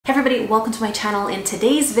Everybody, welcome to my channel. In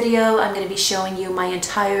today's video, I'm going to be showing you my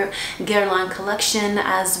entire Guerlain collection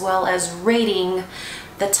as well as rating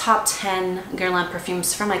the top 10 Guerlain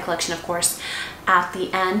perfumes from my collection, of course, at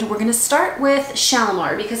the end. We're going to start with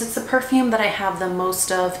Shalimar because it's the perfume that I have the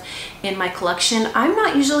most of in my collection. I'm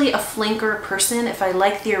not usually a flanker person. If I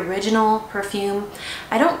like the original perfume,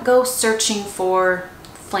 I don't go searching for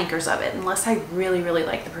flankers of it unless I really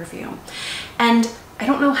like the perfume. And I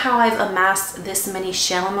don't know how I've amassed this many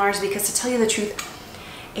Shalimars because, to tell you the truth,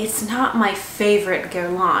 it's not my favorite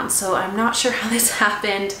Guerlain, so I'm not sure how this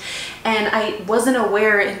happened, and I wasn't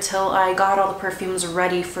aware until I got all the perfumes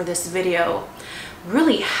ready for this video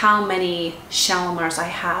really how many Shalimars I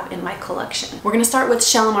have in my collection. We're going to start with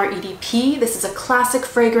Shalimar EDP. This is a classic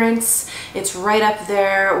fragrance. It's right up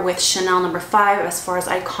there with Chanel No. 5 as far as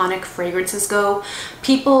iconic fragrances go.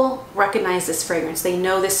 People recognize this fragrance. They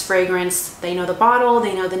know this fragrance. They know the bottle,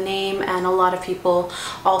 they know the name, and a lot of people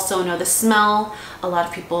also know the smell. A lot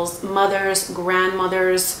of people's mothers,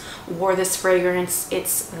 grandmothers wore this fragrance.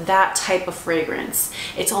 It's that type of fragrance.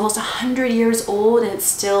 It's almost 100 years old and it's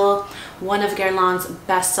still one of Guerlain's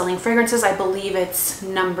best-selling fragrances. I believe it's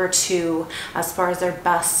number 2 as far as their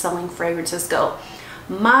best-selling fragrances go.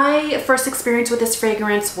 My first experience with this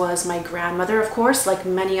fragrance was my grandmother, of course, like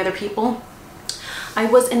many other people. I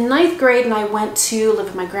was in 9th grade and I went to live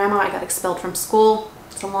with my grandma. I got expelled from school.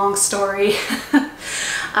 It's a long story.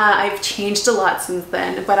 I've changed a lot since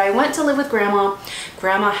then, but I went to live with grandma.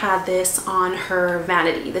 Grandma had this on her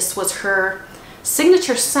vanity. This was her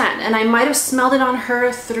signature scent, and I might have smelled it on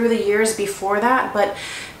her through the years before that, but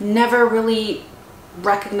never really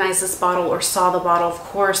recognized this bottle or saw the bottle. Of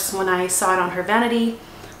course, when I saw it on her vanity,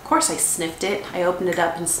 of course I sniffed it. I opened it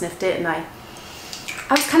up and sniffed it, and I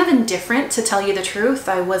was kind of indifferent, to tell you the truth.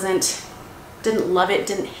 I didn't love it,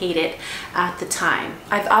 didn't hate it at the time.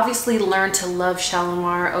 I've obviously learned to love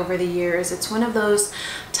Shalimar over the years. It's one of those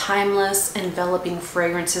timeless, enveloping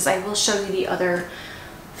fragrances. I will show you the other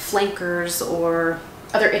flankers or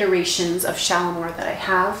other iterations of Shalimar that I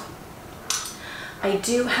have. I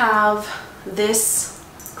do have this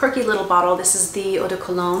quirky little bottle. This is the Eau de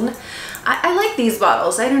Cologne. I like these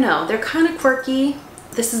bottles. I don't know. They're kind of quirky.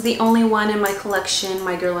 This is the only one in my collection,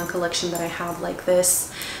 my Guerlain collection, that I have like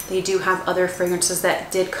this. They do have other fragrances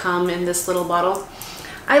that did come in this little bottle.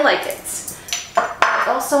 I like it. I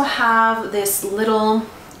also have this little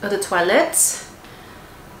Eau de Toilette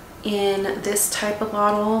in this type of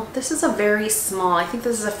bottle. This is a very small, I think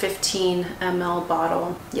this is a 15 ml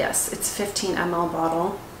bottle. Yes, it's 15 ml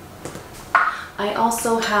bottle. I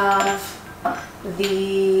also have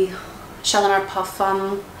the Shalimar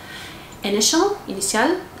Parfum Initial,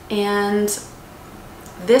 and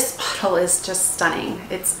this bottle is just stunning.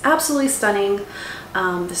 It's absolutely stunning.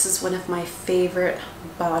 This is one of my favorite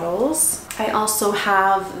bottles. I also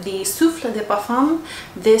have the Souffle de Parfum.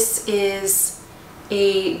 This is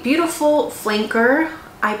a beautiful flanker.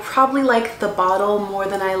 I probably like the bottle more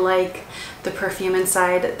than I like the perfume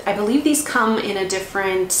inside. I believe these come in a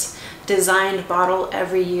different designed bottle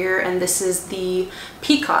every year, and this is the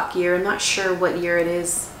Peacock year. I'm not sure what year it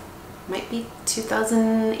is. Might be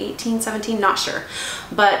 2018, 17, not sure.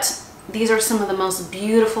 But these are some of the most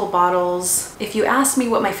beautiful bottles. If you ask me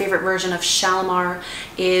what my favorite version of Shalimar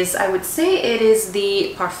is, I would say it is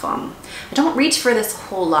the Parfum. I don't reach for this a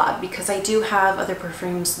whole lot because I do have other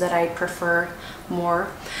perfumes that I prefer more.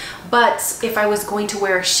 But if I was going to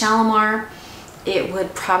wear a Shalimar, it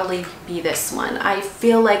would probably be this one. I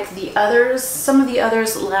feel like the others, some of the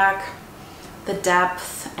others lack the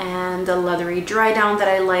depth and the leathery dry down that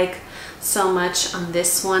I like so much on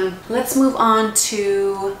this one. Let's move on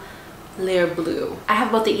to L'air Bleu. I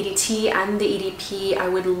have both the EDT and the EDP. I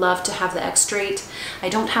would love to have the Extrait. I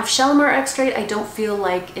don't have Shalimar Extrait. I don't feel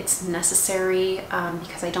like it's necessary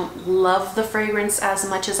because I don't love the fragrance as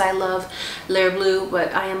much as I love L'air Bleu,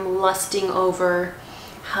 but I am lusting over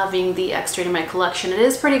having the Extrait in my collection. It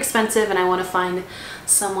is pretty expensive and I want to find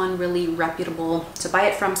someone really reputable to buy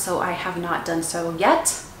it from, so I have not done so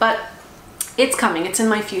yet, but it's coming. It's in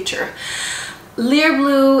my future. L'air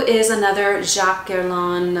Bleu is another Jacques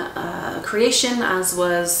Guerlain creation, as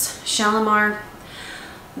was Shalimar.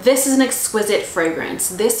 This is an exquisite fragrance.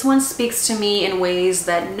 This one speaks to me in ways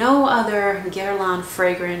that no other Guerlain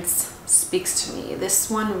fragrance speaks to me. This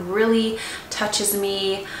one really touches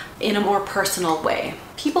me in a more personal way.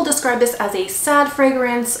 People describe this as a sad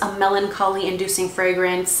fragrance, a melancholy inducing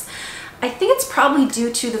fragrance. I think it's probably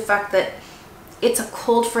due to the fact that it's a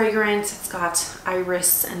cold fragrance. It's got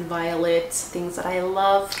iris and violet, things that I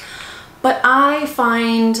love. But I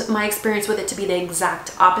find my experience with it to be the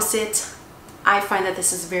exact opposite. I find that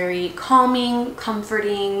this is very calming,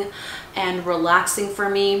 comforting, and relaxing for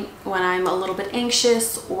me when I'm a little bit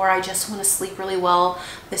anxious or I just want to sleep really well.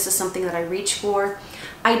 This is something that I reach for.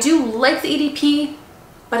 I do like the EDP,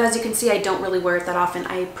 but as you can see, I don't really wear it that often.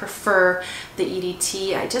 I prefer the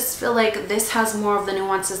EDT. I just feel like this has more of the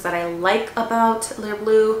nuances that I like about Lear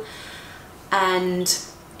Blue, and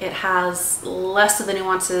it has less of the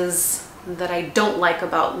nuances that I don't like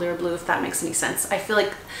about Lear Blue, if that makes any sense. I feel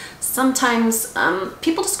like sometimes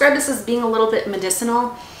people describe this as being a little bit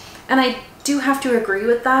medicinal, and I do have to agree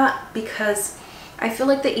with that because I feel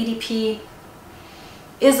like the EDP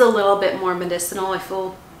is a little bit more medicinal. I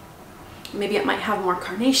feel maybe it might have more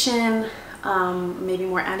carnation, maybe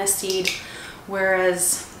more aniseed,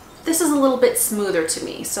 whereas this is a little bit smoother to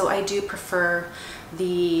me. So I do prefer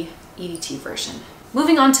the EDT version.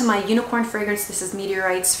 Moving on to my unicorn fragrance, this is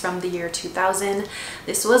Meteorites from the year 2000.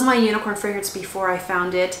 This was my unicorn fragrance before I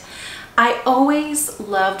found it. I always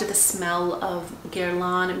loved the smell of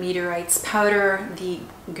Guerlain Meteorites powder, the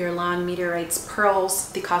Guerlain Meteorites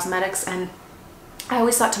pearls, the cosmetics, and I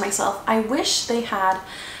always thought to myself, I wish they had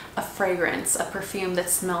a fragrance, a perfume that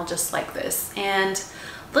smelled just like this. And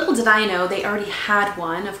little did I know, they already had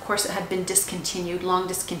one. Of course, it had been discontinued, long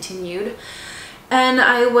discontinued. And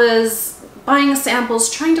I was buying samples,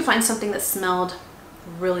 trying to find something that smelled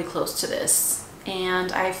really close to this.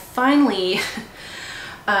 And I finally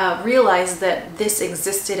realized that this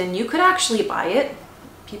existed and you could actually buy it.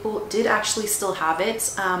 People did actually still have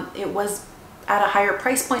it. It was at a higher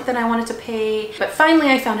price point than I wanted to pay, but finally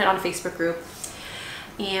I found it on a Facebook group,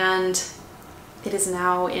 and it is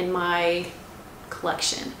now in my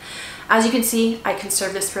collection. As you can see, I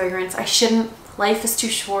conserve this fragrance. I shouldn't. Life is too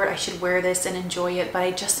short. I should wear this and enjoy it, but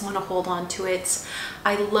I just want to hold on to it.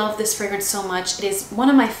 I love this fragrance so much. It is one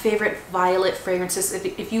of my favorite violet fragrances.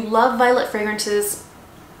 If you love violet fragrances,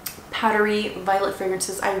 powdery violet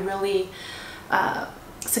fragrances, I really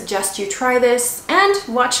suggest you try this and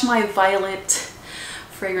watch my violet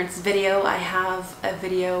fragrance video. I have a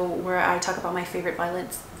video where I talk about my favorite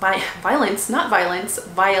violet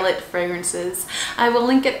fragrances. I will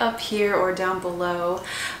link it up here or down below.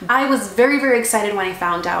 I was very, very excited when I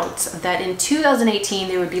found out that in 2018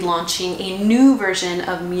 they would be launching a new version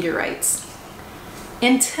of Meteorites,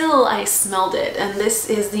 until I smelled it, and this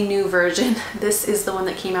is the new version. This is the one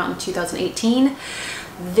that came out in 2018.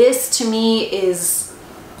 This to me is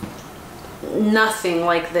nothing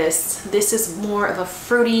like this. This is more of a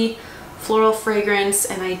fruity floral fragrance,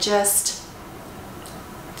 and I just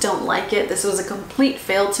don't like it. This was a complete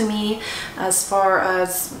fail to me as far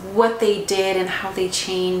as what they did and how they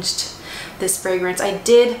changed this fragrance. I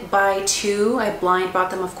did buy two. I blind bought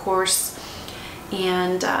them, of course,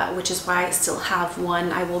 and which is why I still have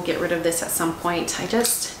one. I will get rid of this at some point.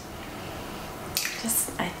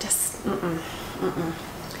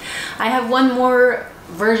 I have one more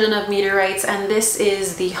version of Meteorites, and this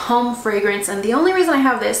is the home fragrance, and the only reason I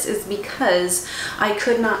have this is because I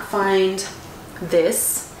could not find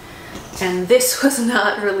this, and this was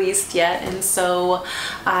not released yet, and so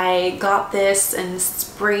I got this and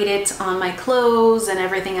sprayed it on my clothes and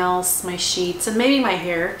everything else, my sheets, and maybe my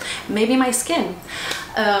hair, maybe my skin,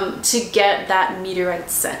 to get that Meteorite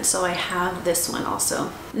scent. So I have this one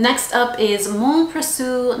also. Next up is Mon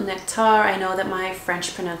Précieux Nectar. I know that my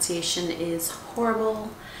French pronunciation is horrible.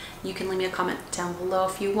 You can leave me a comment down below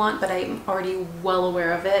if you want, but I'm already well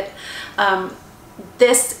aware of it.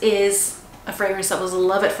 This is a fragrance that was a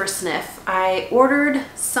love at first sniff. I ordered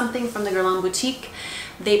something from the Guerlain boutique.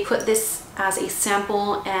 They put this as a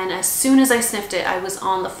sample, and as soon as I sniffed it, I was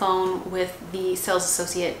on the phone with the sales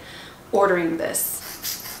associate ordering this.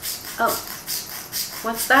 Oh,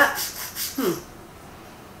 what's that?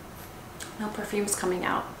 No perfume's coming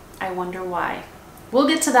out. I wonder why. We'll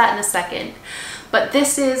get to that in a second. But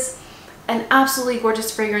this is an absolutely gorgeous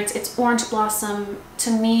fragrance. It's orange blossom. To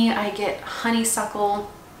me, I get honeysuckle.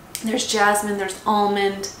 There's jasmine, there's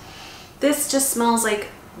almond. This just smells like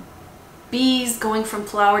bees going from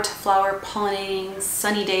flower to flower, pollinating,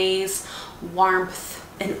 sunny days, warmth,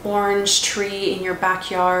 an orange tree in your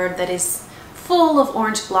backyard that is full of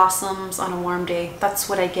orange blossoms on a warm day. That's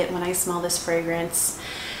what I get when I smell this fragrance.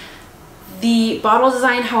 The bottle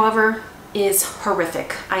design, however, is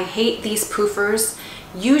horrific. I hate these poofers.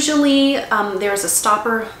 Usually there's a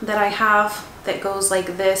stopper that I have that goes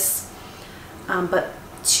like this, but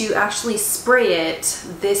to actually spray it,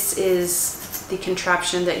 this is the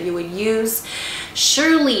contraption that you would use.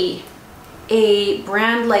 Surely a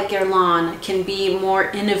brand like Guerlain can be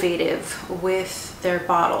more innovative with their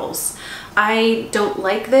bottles. I don't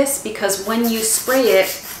like this because when you spray it,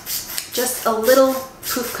 just a little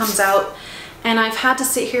poof comes out And I've had to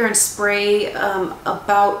sit here and spray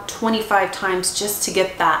about 25 times just to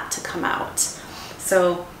get that to come out.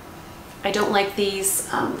 So I don't like these,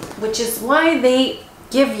 which is why they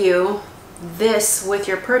give you this with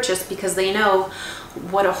your purchase, because they know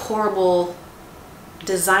what a horrible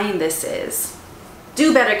design this is.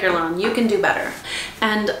 Do better, Guerlain. You can do better.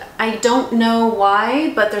 And I don't know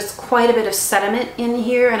why, but there's quite a bit of sediment in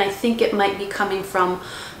here, and I think it might be coming from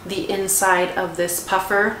the inside of this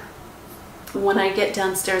puffer. When I get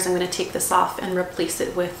downstairs, I'm going to take this off and replace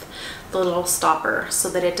it with the little stopper so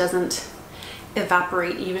that it doesn't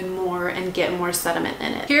evaporate even more and get more sediment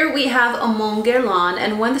in it. Here we have Amon Guerlain,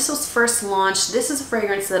 and when this was first launched, this is a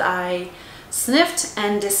fragrance that I sniffed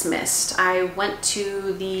and dismissed. I went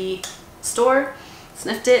to the store,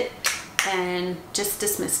 sniffed it, and just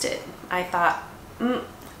dismissed it. I thought,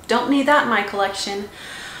 don't need that in my collection.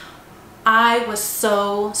 I was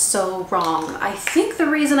so wrong. I think the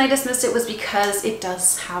reason I dismissed it was because it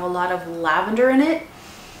does have a lot of lavender in it,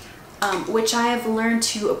 which I have learned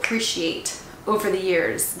to appreciate over the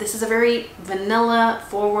years. This is a very vanilla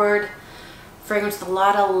forward fragrance with a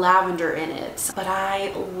lot of lavender in it, but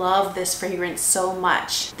I love this fragrance so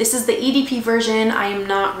much. This is the EDP version. I am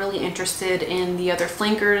not really interested in the other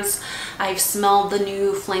flankers. I've smelled the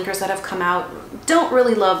new flankers that have come out. Don't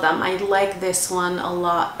really love them. I like this one a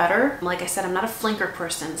lot better. Like I said, I'm not a flanker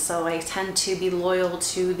person, so I tend to be loyal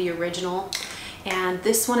to the original. And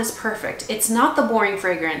this one is perfect. It's not the boring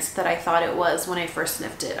fragrance that I thought it was when I first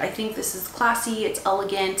sniffed it. I think this is classy, it's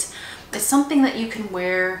elegant. It's something that you can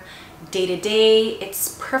wear day to day.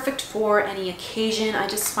 It's perfect for any occasion. I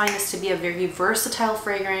just find this to be a very versatile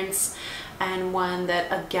fragrance, and one that,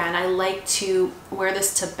 again, I like to wear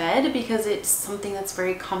this to bed because it's something that's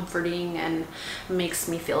very comforting and makes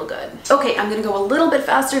me feel good. Okay, I'm gonna go a little bit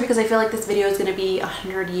faster because I feel like this video is gonna be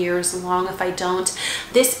 100 years long if I don't.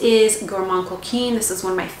 This is Gourmand Coquine. This is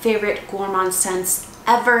one of my favorite gourmand scents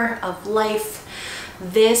ever of life.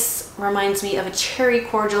 This reminds me of a cherry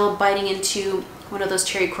cordial, biting into one of those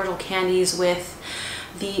cherry cordial candies with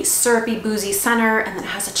the syrupy boozy center, and then it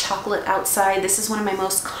has a chocolate outside. This is one of my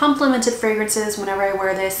most complimented fragrances. Whenever I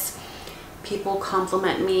wear this, people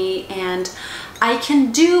compliment me, and I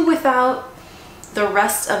can do without the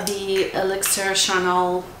rest of the Elixir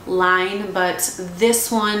Charnel line, but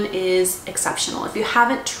this one is exceptional. If you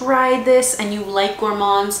haven't tried this and you like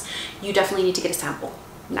gourmands, you definitely need to get a sample.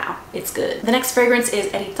 Now, it's good. The next fragrance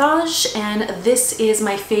is Héritage, and this is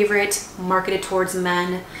my favorite marketed towards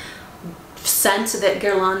men scent that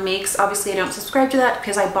Guerlain makes. Obviously, I don't subscribe to that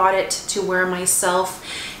because I bought it to wear myself.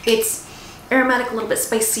 It's aromatic, a little bit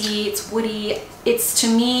spicy, it's woody. It's, to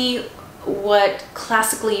me, what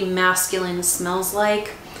classically masculine smells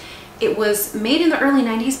like. It was made in the early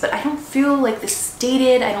 90s, but I don't feel like this is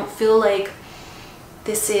dated. I don't feel like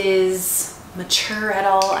this is mature at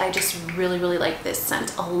all. I just really like this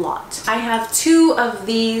scent a lot. I have two of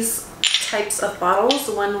these types of bottles,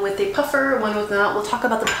 one with a puffer, one without. We'll talk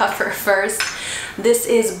about the puffer first. This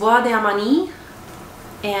is Bois d'Armani,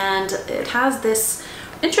 and it has this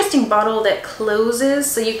interesting bottle that closes,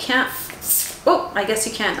 so you can't, oh, I guess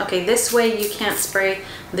you can. Okay, this way you can't spray,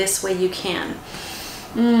 this way you can.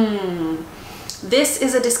 This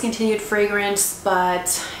is a discontinued fragrance,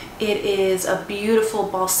 but it is a beautiful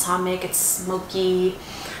balsamic. It's smoky.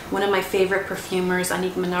 One of my favorite perfumers,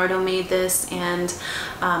 Annick Menardo, made this, and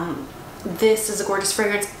this is a gorgeous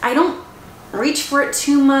fragrance. I don't reach for it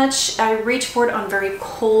too much. I reach for it on very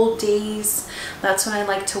cold days. That's when I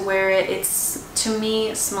like to wear it. It's, to me,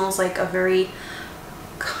 it smells like a very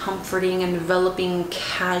comforting, enveloping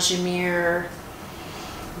cashmere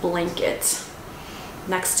blanket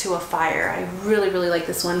next to a fire. I really like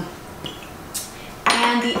this one.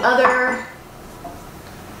 And the other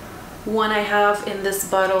one I have in this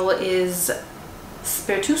bottle is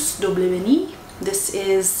Spiritus Double Vanille. This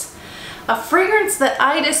is a fragrance that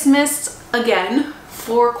I dismissed again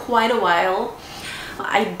for quite a while.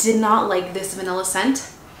 I did not like this vanilla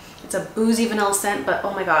scent. It's a boozy vanilla scent, but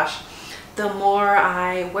oh my gosh, the more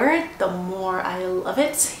I wear it, the more I love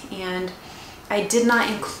it. And I did not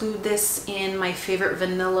include this in my favorite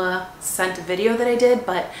vanilla scent video that I did,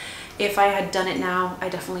 but if I had done it now, I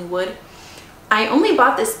definitely would. I only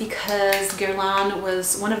bought this because Guerlain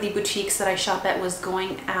was one of the boutiques that I shop at was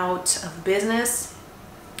going out of business.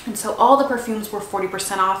 And so all the perfumes were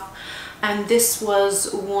 40% off, and this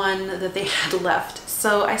was one that they had left.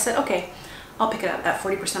 So I said, okay, I'll pick it up at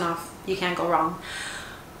 40% off. You can't go wrong.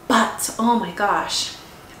 But oh my gosh,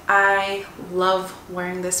 I love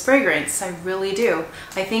wearing this fragrance. I really do.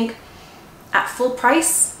 I think at full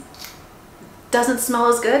price, doesn't smell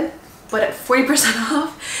as good, but at 40%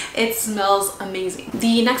 off, It smells amazing.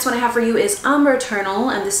 The next one I have for you is Amber Eternal,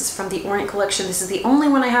 and this is from the Orient collection. This is the only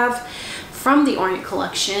one I have from the Orient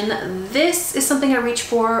collection. This is something I reach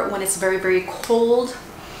for when it's very, very cold.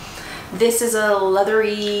 This is a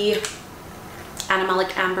leathery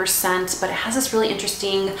animalic amber scent, but it has this really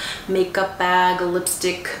interesting makeup bag,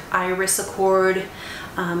 lipstick, iris accord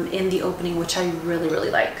in the opening, which I really,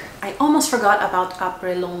 really like. I almost forgot about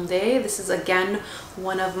Après L'Onde. This is again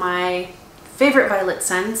one of my favorite violet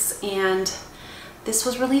scents, and this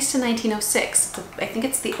was released in 1906. I think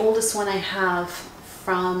it's the oldest one I have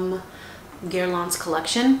from Guerlain's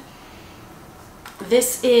collection.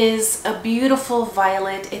 This is a beautiful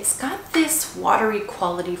violet. It's got this watery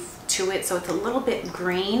quality to it, so it's a little bit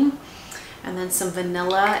green, and then some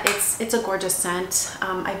vanilla. It's a gorgeous scent.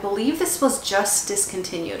 I believe this was just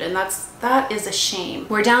discontinued, and that is a shame.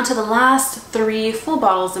 We're down to the last 3 full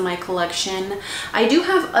bottles in my collection. I do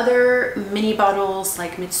have other mini bottles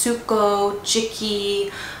like Mitsuko,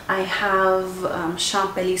 Jiki, I have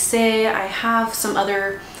Champs-Élysées, I have some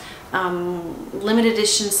other limited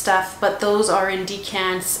edition stuff, but those are in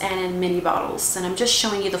decants and in mini bottles, and I'm just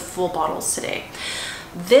showing you the full bottles today.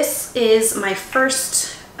 This is my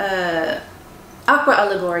first Aqua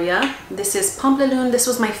Allegoria. This is Pamplemousse. This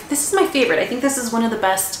is my favorite. I think this is one of the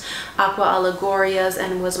best Aqua Allegorias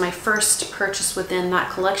and was my first purchase within that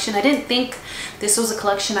collection. I didn't think this was a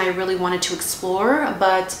collection I really wanted to explore,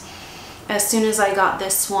 but as soon as I got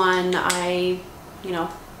this one, I,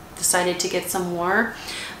 decided to get some more.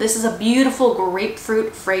 This is a beautiful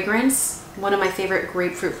grapefruit fragrance, one of my favorite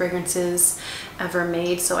grapefruit fragrances ever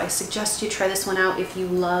made, so I suggest you try this one out if you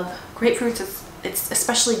love grapefruits. It's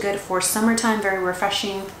especially good for summertime, very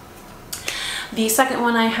refreshing. The second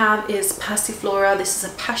one I have is Passiflora. This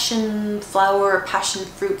is a passion flower, passion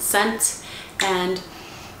fruit scent, and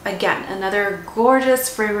again, another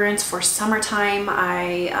gorgeous fragrance for summertime.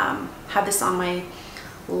 I had this on my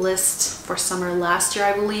list for summer last year,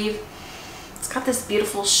 I believe. It's got this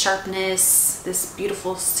beautiful sharpness, this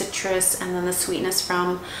beautiful citrus, and then the sweetness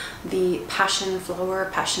from the passion flower,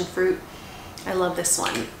 passion fruit. I love this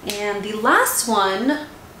one. And the last one,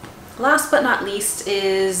 last but not least,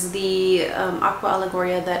 is the Aqua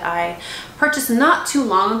Allegoria that I purchased not too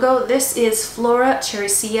long ago. This is Flora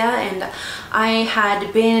Cherrycia, and I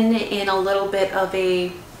had been in a little bit of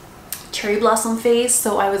a cherry blossom phase,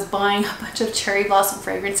 so I was buying a bunch of cherry blossom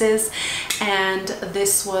fragrances, and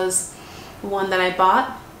this was one that I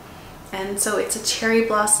bought. And so it's a cherry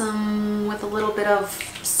blossom with a little bit of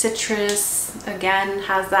citrus. Again,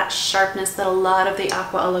 has that sharpness that a lot of the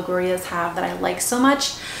Aqua Allegorias have that I like so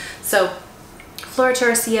much. So Flora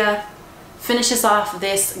Cherrycia finishes off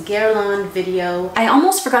this Guerlain video. I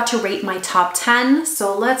almost forgot to rate my top 10,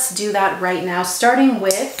 so let's do that right now, starting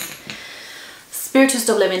with Spiritus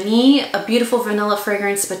Doble Vanille, a beautiful vanilla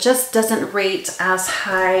fragrance, but just doesn't rate as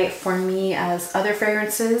high for me as other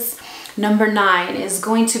fragrances. Number 9 is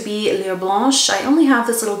going to be L'Heure Blanche. I only have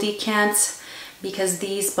this little decant because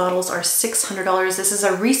these bottles are $600. This is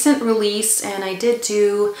a recent release, and I did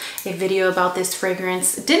do a video about this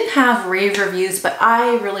fragrance. It didn't have rave reviews, but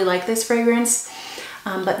I really like this fragrance,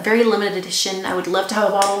 but very limited edition. I would love to have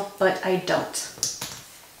a bottle, but I don't.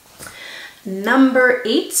 Number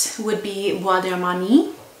 8 would be Bois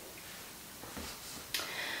d'Armani.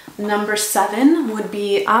 Number 7 would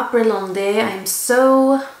be Après L'Onde. I'm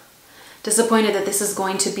so disappointed that this is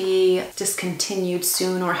going to be discontinued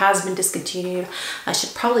soon, or has been discontinued. I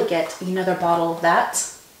should probably get another bottle of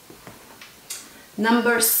that.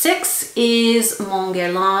 Number 6 is Mon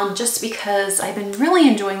Guerlain, just because I've been really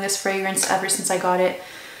enjoying this fragrance ever since I got it.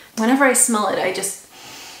 Whenever I smell it, it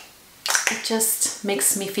just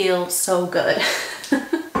makes me feel so good.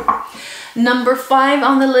 Number 5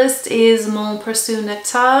 on the list is Mon Perçu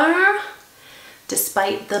Nectar,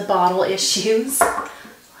 despite the bottle issues.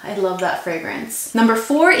 I love that fragrance. Number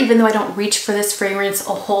 4, even though I don't reach for this fragrance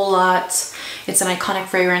a whole lot, it's an iconic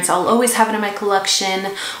fragrance. I'll always have it in my collection.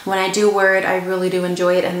 When I do wear it, I really do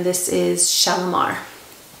enjoy it, and this is Shalimar.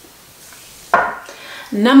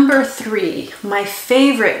 Number 3, my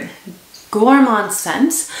favorite gourmand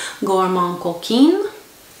scent, Gourmand Coquine.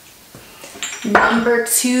 Number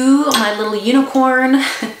 2, my little unicorn,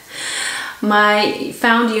 my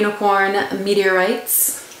found unicorn,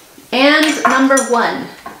 Meteorites. And number 1,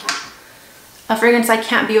 a fragrance I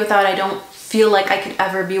can't be without. I don't feel like I could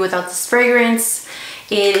ever be without this fragrance.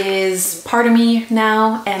 It is part of me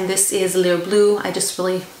now, and this is L'Heure Bleu. I just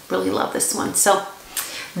really, really love this one. So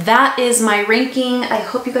that is my ranking. I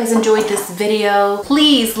hope you guys enjoyed this video.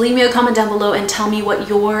 Please leave me a comment down below and tell me what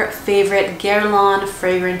your favorite Guerlain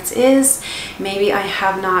fragrance is. Maybe I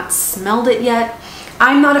have not smelled it yet.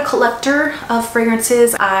 I'm not a collector of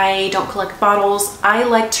fragrances. I don't collect bottles. I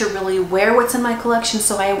like to really wear what's in my collection,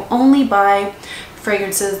 so I only buy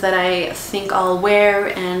fragrances that I think I'll wear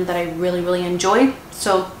and that I really enjoy.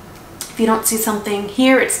 So if you don't see something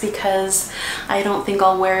here, it's because I don't think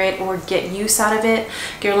I'll wear it or get use out of it.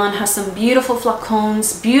 Guerlain has some beautiful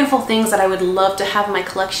flacons, beautiful things that I would love to have in my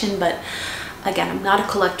collection, but again, I'm not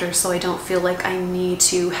a collector, so I don't feel like I need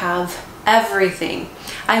to have everything.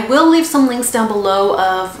 I will leave some links down below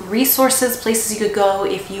of resources, places you could go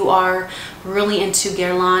if you are really into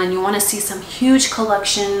Guerlain and you want to see some huge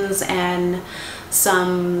collections and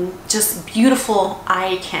some just beautiful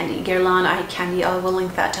eye candy, Guerlain eye candy. I will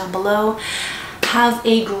link that down below. Have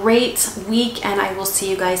a great week and I will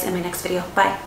see you guys in my next video. Bye.